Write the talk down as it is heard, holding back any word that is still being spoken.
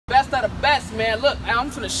best of the best, man. Look, I'm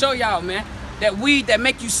finna show y'all, man. That weed that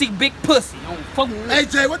make you see big pussy. Hey,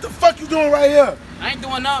 Jay, what the fuck you doing right here? I ain't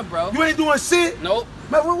doing nothing, bro. You ain't doing shit? Nope.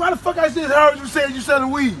 Man, why the fuck I just heard you say you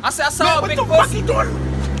selling weed? I said I saw a big pussy. What the fuck you doing?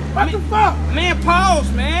 What the fuck? Man,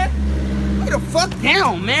 pause, man. Lay the fuck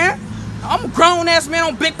down, man. I'm a grown-ass man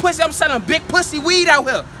on big pussy. I'm selling big pussy weed out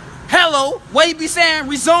here. Hello, what you be saying?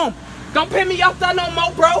 Resume. Don't pay me off that no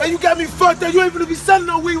more, bro. Man, you got me fucked up. You ain't gonna be selling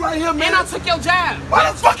no weed right here, man. And I took your job.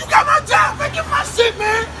 Why the fuck you got my job? Man, get my shit,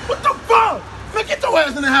 man. What the fuck? Man, get your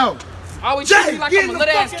ass in the house. Always Jay, treat me like I'm a little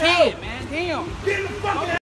ass kid, man. Damn. Get in the fucking house.